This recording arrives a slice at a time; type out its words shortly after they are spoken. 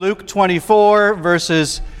Luke 24,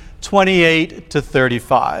 verses 28 to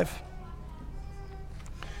 35.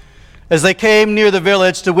 As they came near the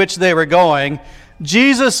village to which they were going,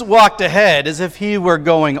 Jesus walked ahead as if he were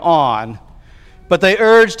going on. But they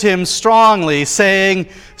urged him strongly, saying,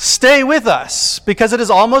 "Stay with us, because it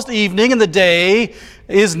is almost evening and the day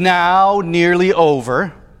is now nearly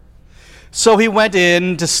over." So he went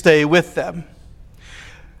in to stay with them.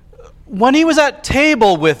 When he was at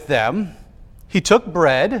table with them, he took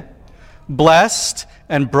bread, blessed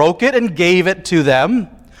and broke it and gave it to them.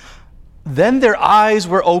 Then their eyes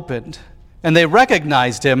were opened, and they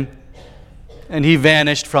recognized him, and he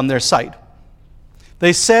vanished from their sight.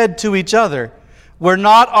 They said to each other, "Were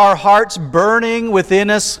not our hearts burning within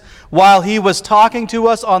us while he was talking to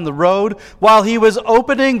us on the road, while he was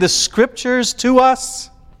opening the Scriptures to us?"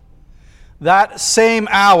 That same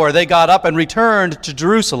hour they got up and returned to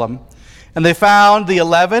Jerusalem, and they found the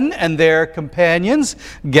 11 and their companions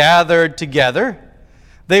gathered together.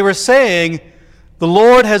 They were saying, "The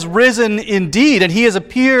Lord has risen indeed, and he has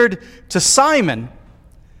appeared to Simon."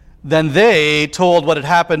 Then they told what had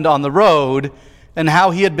happened on the road and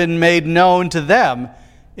how he had been made known to them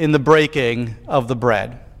in the breaking of the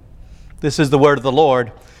bread. This is the word of the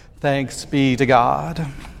Lord. Thanks be to God.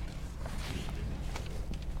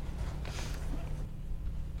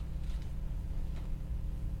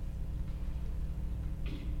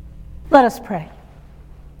 Let us pray.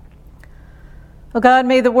 O God,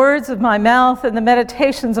 may the words of my mouth and the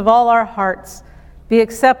meditations of all our hearts be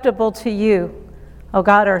acceptable to you, O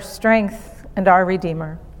God, our strength and our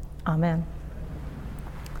Redeemer. Amen.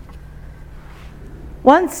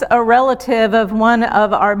 Once a relative of one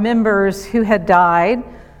of our members who had died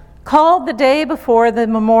called the day before the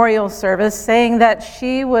memorial service saying that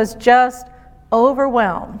she was just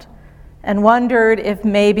overwhelmed and wondered if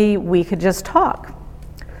maybe we could just talk.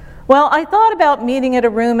 Well, I thought about meeting at a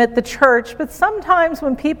room at the church, but sometimes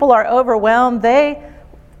when people are overwhelmed, they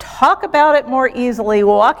talk about it more easily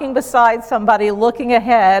walking beside somebody looking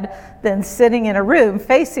ahead than sitting in a room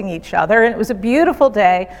facing each other. And it was a beautiful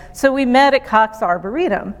day, so we met at Cox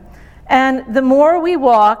Arboretum. And the more we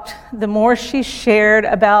walked, the more she shared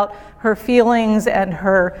about her feelings and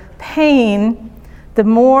her pain. The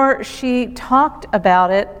more she talked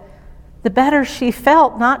about it, the better she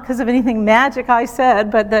felt, not because of anything magic I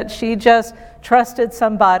said, but that she just trusted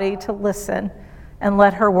somebody to listen and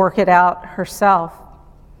let her work it out herself.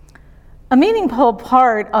 A meaningful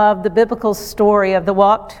part of the biblical story of the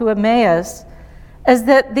walk to Emmaus is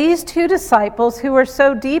that these two disciples who are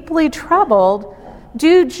so deeply troubled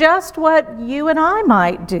do just what you and I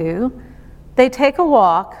might do. They take a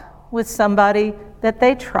walk with somebody that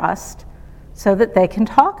they trust so that they can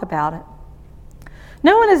talk about it.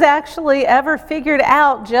 No one has actually ever figured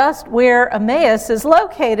out just where Emmaus is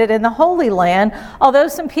located in the Holy Land, although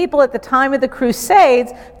some people at the time of the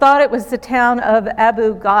Crusades thought it was the town of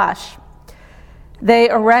Abu Ghosh. They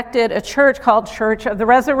erected a church called Church of the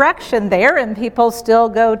Resurrection there, and people still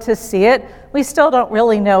go to see it. We still don't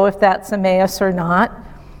really know if that's Emmaus or not.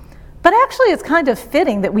 But actually, it's kind of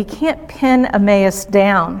fitting that we can't pin Emmaus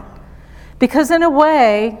down, because in a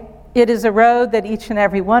way, it is a road that each and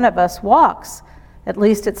every one of us walks, at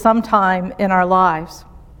least at some time in our lives.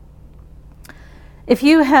 If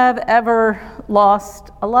you have ever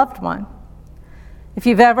lost a loved one, if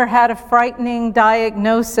you've ever had a frightening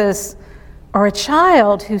diagnosis, or a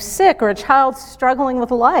child who's sick, or a child struggling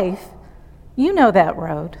with life, you know that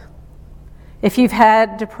road. If you've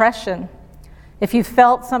had depression, if you've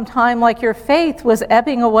felt sometime like your faith was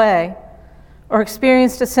ebbing away, or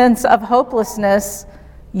experienced a sense of hopelessness,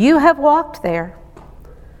 you have walked there.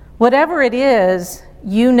 Whatever it is,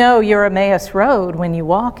 you know your Emmaus road when you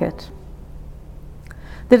walk it.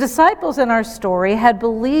 The disciples in our story had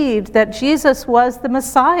believed that Jesus was the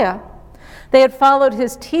Messiah. They had followed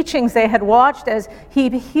his teachings. They had watched as he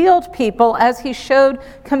healed people, as he showed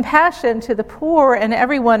compassion to the poor and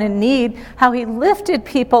everyone in need, how he lifted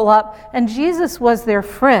people up, and Jesus was their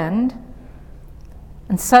friend.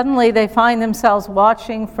 And suddenly they find themselves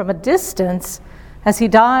watching from a distance as he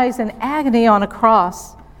dies in agony on a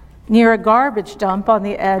cross near a garbage dump on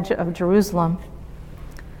the edge of Jerusalem.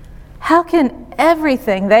 How can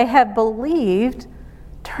everything they have believed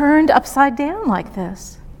turned upside down like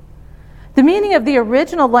this? The meaning of the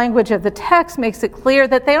original language of the text makes it clear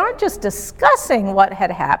that they aren't just discussing what had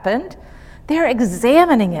happened, they're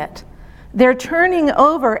examining it. They're turning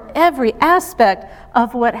over every aspect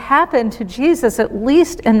of what happened to Jesus, at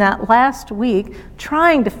least in that last week,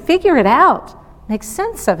 trying to figure it out, make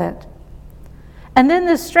sense of it. And then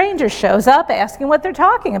this stranger shows up asking what they're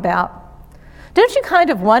talking about. Don't you kind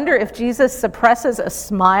of wonder if Jesus suppresses a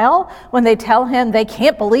smile when they tell him they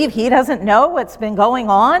can't believe he doesn't know what's been going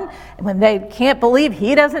on? And when they can't believe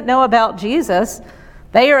he doesn't know about Jesus,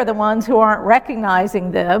 they are the ones who aren't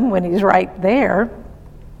recognizing them when he's right there.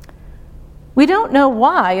 We don't know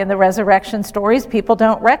why in the resurrection stories people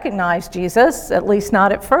don't recognize Jesus, at least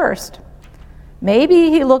not at first. Maybe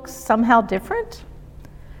he looks somehow different.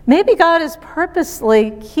 Maybe God is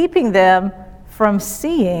purposely keeping them from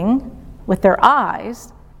seeing with their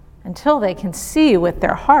eyes until they can see with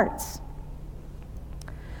their hearts.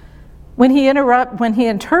 When he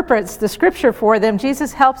interprets the scripture for them,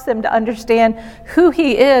 Jesus helps them to understand who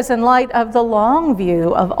he is in light of the long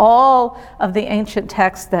view of all of the ancient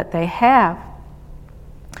texts that they have.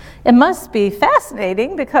 It must be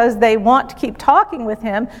fascinating because they want to keep talking with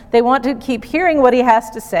him. They want to keep hearing what he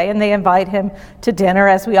has to say, and they invite him to dinner.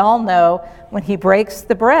 As we all know, when he breaks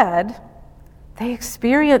the bread, they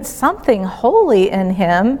experience something holy in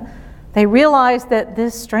him. They realize that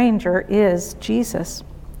this stranger is Jesus.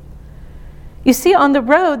 You see, on the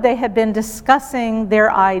road, they had been discussing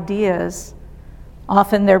their ideas,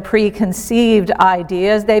 often their preconceived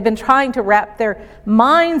ideas. They've been trying to wrap their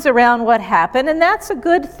minds around what happened, and that's a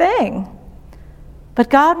good thing. But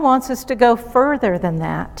God wants us to go further than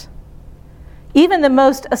that. Even the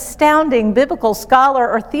most astounding biblical scholar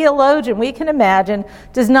or theologian we can imagine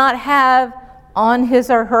does not have on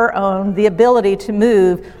his or her own the ability to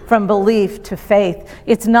move from belief to faith.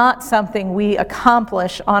 It's not something we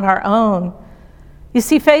accomplish on our own. You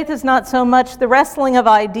see, faith is not so much the wrestling of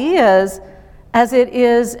ideas as it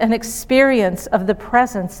is an experience of the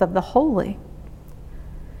presence of the holy.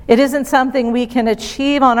 It isn't something we can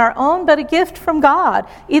achieve on our own, but a gift from God.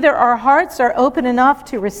 Either our hearts are open enough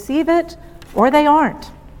to receive it, or they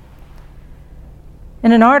aren't.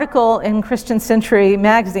 In an article in Christian Century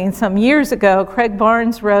magazine some years ago, Craig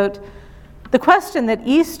Barnes wrote, "The question that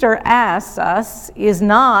Easter asks us is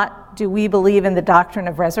not, do we believe in the doctrine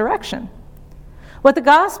of resurrection? What the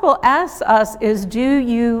gospel asks us is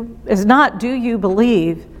not do you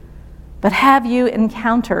believe, but have you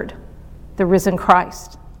encountered the risen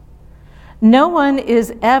Christ?" No one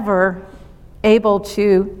is ever able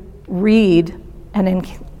to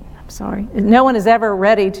no one is ever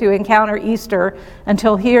ready to encounter Easter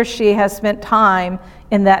until he or she has spent time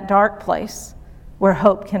in that dark place where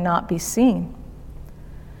hope cannot be seen.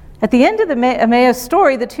 At the end of the Emmaus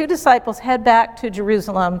story, the two disciples head back to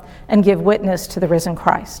Jerusalem and give witness to the risen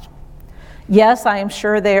Christ. Yes, I am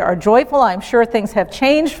sure they are joyful. I'm sure things have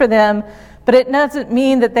changed for them, but it doesn't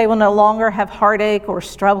mean that they will no longer have heartache or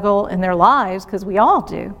struggle in their lives, because we all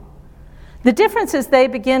do. The difference is they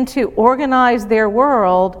begin to organize their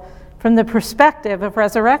world from the perspective of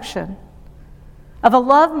resurrection, of a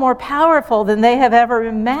love more powerful than they have ever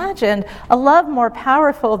imagined, a love more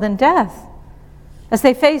powerful than death. As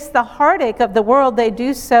they face the heartache of the world, they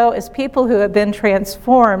do so as people who have been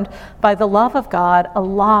transformed by the love of God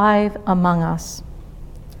alive among us.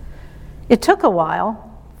 It took a while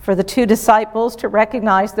for the two disciples to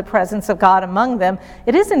recognize the presence of God among them.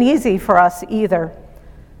 It isn't easy for us either,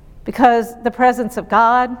 because the presence of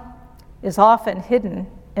God is often hidden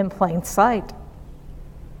in plain sight.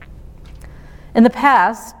 In the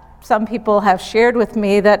past, some people have shared with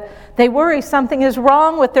me that they worry something is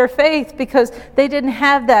wrong with their faith because they didn't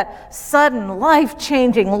have that sudden,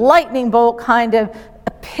 life-changing, lightning bolt kind of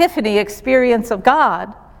epiphany experience of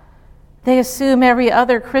God. They assume every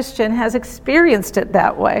other Christian has experienced it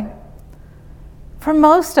that way. For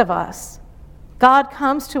most of us, God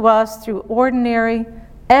comes to us through ordinary,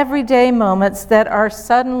 everyday moments that are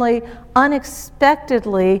suddenly,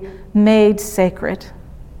 unexpectedly made sacred.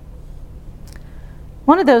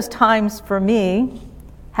 One of those times for me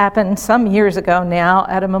happened some years ago now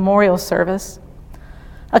at a memorial service.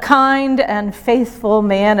 A kind and faithful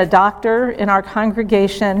man, a doctor in our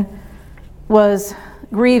congregation, was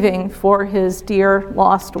grieving for his dear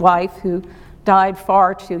lost wife who died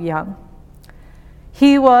far too young.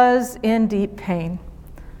 He was in deep pain,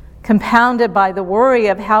 compounded by the worry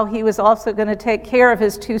of how he was also going to take care of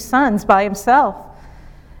his two sons by himself,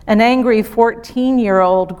 an angry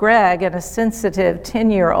 14-year-old Greg and a sensitive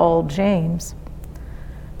 10-year-old James.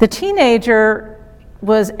 The teenager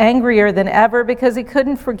was angrier than ever because he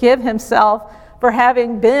couldn't forgive himself for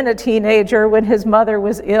having been a teenager when his mother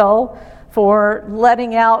was ill, for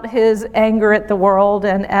letting out his anger at the world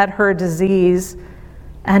and at her disease,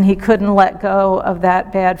 and he couldn't let go of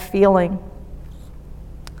that bad feeling.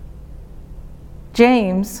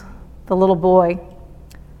 James, the little boy,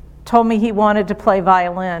 told me he wanted to play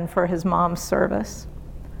violin for his mom's service.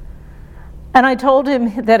 And I told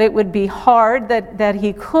him that it would be hard, that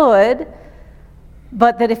he could,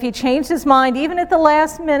 but that if he changed his mind, even at the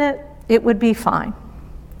last minute, it would be fine.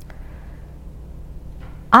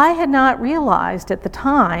 I had not realized at the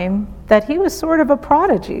time that he was sort of a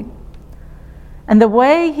prodigy. And the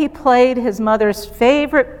way he played his mother's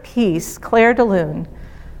favorite piece, Clair de Lune,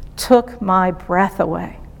 took my breath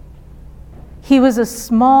away. He was a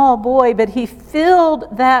small boy, but he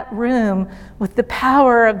filled that room with the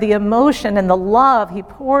power of the emotion and the love he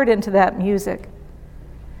poured into that music.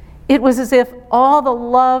 It was as if all the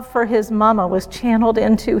love for his mama was channeled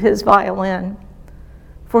into his violin.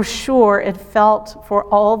 For sure, it felt for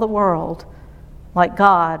all the world like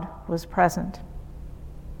God was present.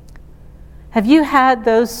 Have you had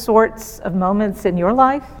those sorts of moments in your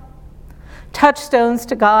life? Touchstones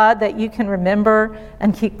to God that you can remember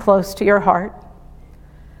and keep close to your heart?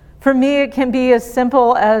 For me, it can be as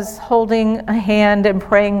simple as holding a hand and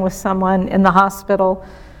praying with someone in the hospital,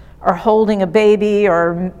 or holding a baby,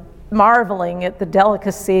 or marveling at the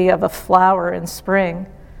delicacy of a flower in spring.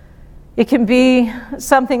 It can be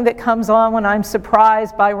something that comes on when I'm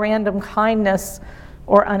surprised by random kindness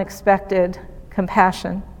or unexpected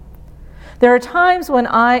compassion. There are times when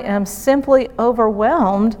I am simply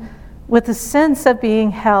overwhelmed with a sense of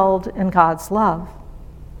being held in God's love.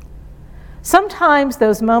 Sometimes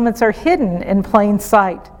those moments are hidden in plain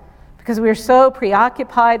sight because we are so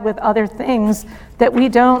preoccupied with other things that we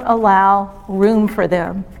don't allow room for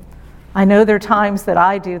them. I know there are times that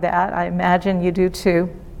I do that. I imagine you do too.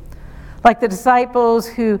 Like the disciples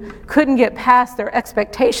who couldn't get past their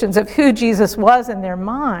expectations of who Jesus was in their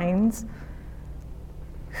minds,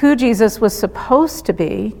 who Jesus was supposed to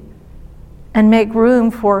be, and make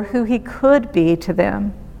room for who he could be to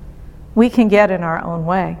them. We can get in our own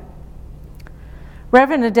way.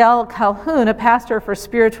 Reverend Adele Calhoun, a pastor for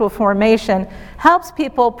spiritual formation, helps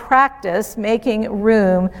people practice making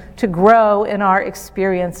room to grow in our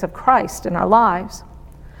experience of Christ in our lives.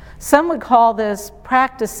 Some would call this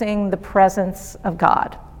practicing the presence of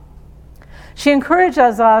God. She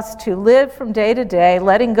encourages us to live from day to day,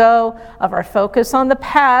 letting go of our focus on the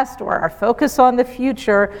past or our focus on the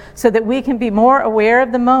future so that we can be more aware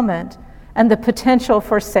of the moment and the potential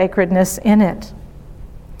for sacredness in it.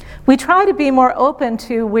 We try to be more open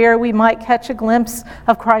to where we might catch a glimpse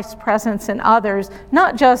of Christ's presence in others,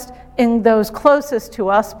 not just in those closest to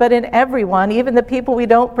us, but in everyone, even the people we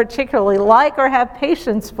don't particularly like or have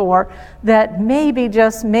patience for, that maybe,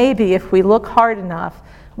 just maybe, if we look hard enough,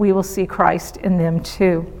 we will see Christ in them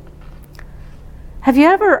too. Have you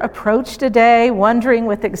ever approached a day wondering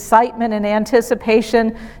with excitement and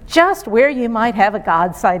anticipation just where you might have a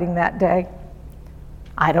God sighting that day?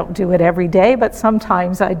 I don't do it every day, but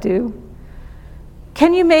sometimes I do.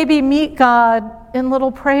 Can you maybe meet God in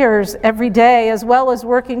little prayers every day, as well as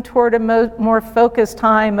working toward a more focused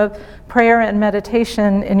time of prayer and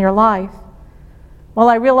meditation in your life? While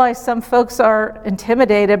I realize some folks are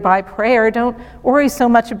intimidated by prayer, don't worry so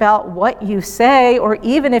much about what you say, or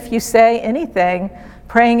even if you say anything.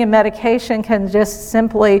 Praying and meditation can just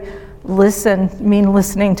simply mean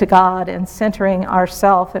listening to God and centering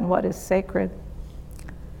ourselves in what is sacred.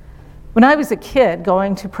 When I was a kid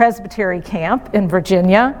going to Presbytery camp in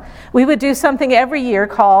Virginia, we would do something every year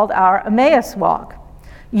called our Emmaus Walk.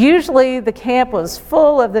 Usually the camp was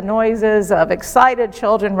full of the noises of excited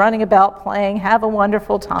children running about playing, have a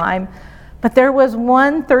wonderful time. But there was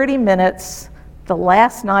 30 minutes, the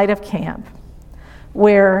last night of camp,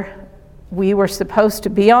 where we were supposed to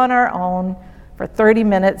be on our own for 30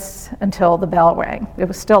 minutes until the bell rang. It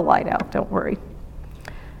was still light out, don't worry.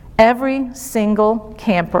 Every single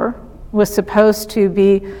camper was supposed to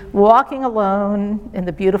be walking alone in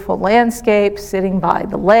the beautiful landscape, sitting by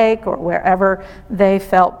the lake or wherever they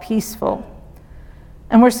felt peaceful.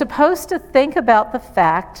 And we're supposed to think about the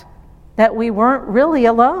fact that we weren't really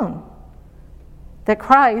alone, that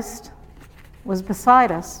Christ was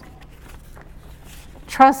beside us.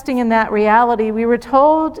 Trusting in that reality, we were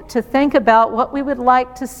told to think about what we would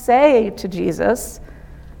like to say to Jesus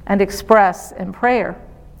and express in prayer.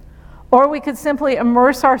 Or we could simply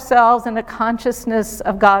immerse ourselves in a consciousness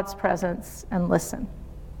of God's presence and listen.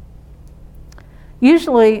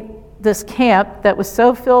 Usually, this camp that was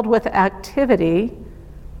so filled with activity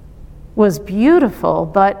was beautiful,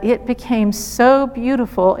 but it became so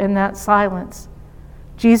beautiful in that silence.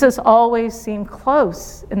 Jesus always seemed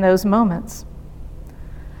close in those moments.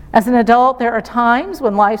 As an adult, there are times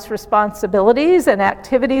when life's responsibilities and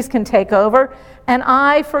activities can take over, and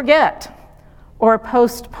I forget or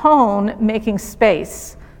postpone making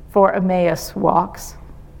space for Emmaus walks.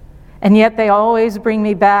 And yet they always bring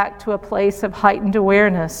me back to a place of heightened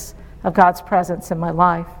awareness of God's presence in my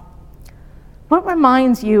life. What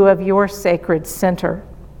reminds you of your sacred center?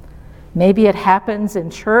 Maybe it happens in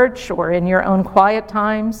church or in your own quiet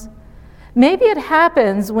times. Maybe it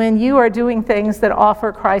happens when you are doing things that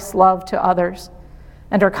offer Christ's love to others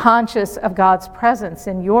and are conscious of God's presence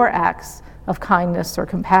in your acts of kindness or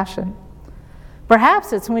compassion.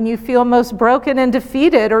 Perhaps it's when you feel most broken and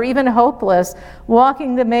defeated or even hopeless,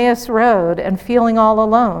 walking the Emmaus Road and feeling all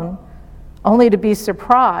alone, only to be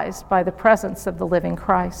surprised by the presence of the living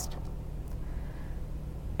Christ.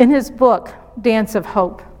 In his book, Dance of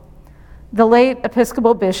Hope, the late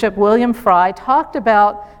Episcopal Bishop William Fry talked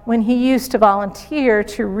about when he used to volunteer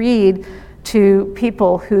to read to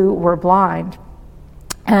people who were blind.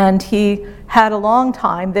 And he had a long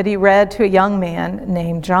time that he read to a young man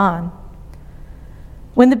named John.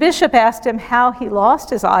 When the bishop asked him how he lost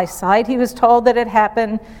his eyesight, he was told that it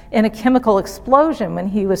happened in a chemical explosion when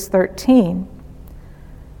he was 13.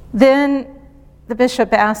 Then the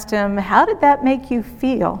bishop asked him, "How did that make you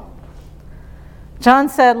feel?" John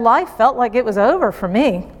said, "Life felt like it was over for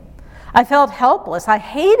me. I felt helpless. I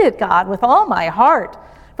hated God with all my heart.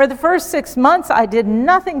 For the first 6 months, I did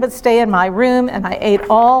nothing but stay in my room, and I ate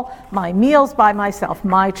all my meals by myself,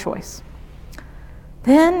 my choice."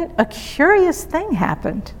 Then a curious thing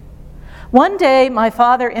happened. One day, my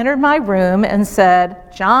father entered my room and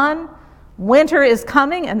said, "John, winter is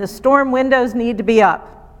coming and the storm windows need to be up.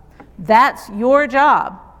 That's your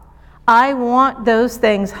job. I want those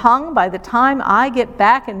things hung by the time I get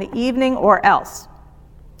back in the evening or else."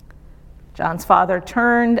 John's father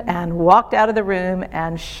turned and walked out of the room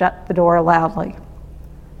and shut the door loudly.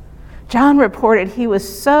 John reported he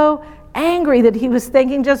was so angry that he was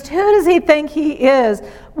thinking, just who does he think he is?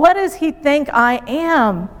 What does he think I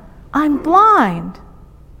am? I'm blind.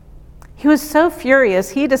 He was so furious,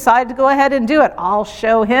 he decided to go ahead and do it. I'll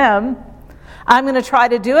show him. I'm going to try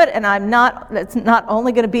to do it, and it's not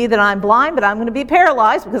only going to be that I'm blind, but I'm going to be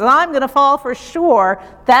paralyzed because I'm going to fall for sure.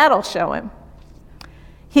 That'll show him.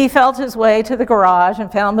 He felt his way to the garage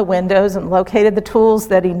and found the windows and located the tools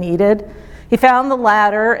that he needed. He found the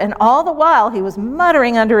ladder, and all the while he was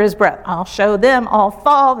muttering under his breath, "I'll show them, I'll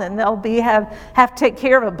fall, then they'll have to take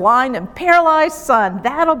care of a blind and paralyzed son.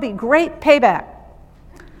 That'll be great payback."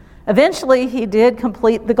 Eventually, he did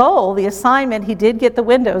complete the goal, the assignment. He did get the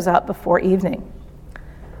windows up before evening.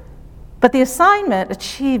 But the assignment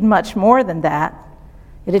achieved much more than that.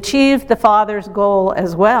 It achieved the father's goal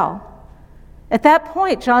as well. At that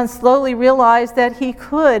point, John slowly realized that he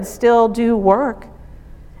could still do work,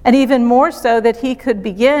 and even more so that he could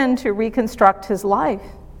begin to reconstruct his life.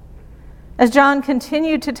 As John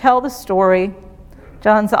continued to tell the story,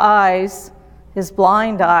 John's eyes, his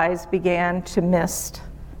blind eyes, began to mist.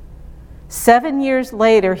 7 years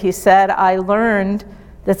later, he said, "I learned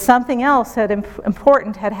that something else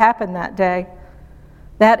important had happened that day.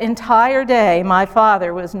 That entire day, my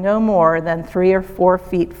father was no more than 3 or 4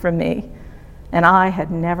 feet from me, and I had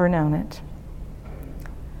never known it."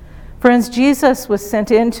 Friends, Jesus was sent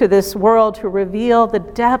into this world to reveal the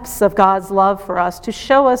depths of God's love for us, to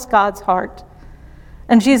show us God's heart.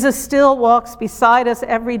 And Jesus still walks beside us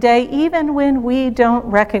every day, even when we don't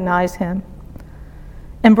recognize him.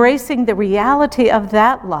 Embracing the reality of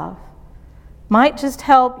that love might just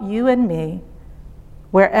help you and me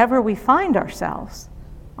wherever we find ourselves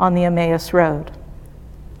on the Emmaus Road.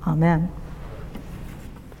 Amen.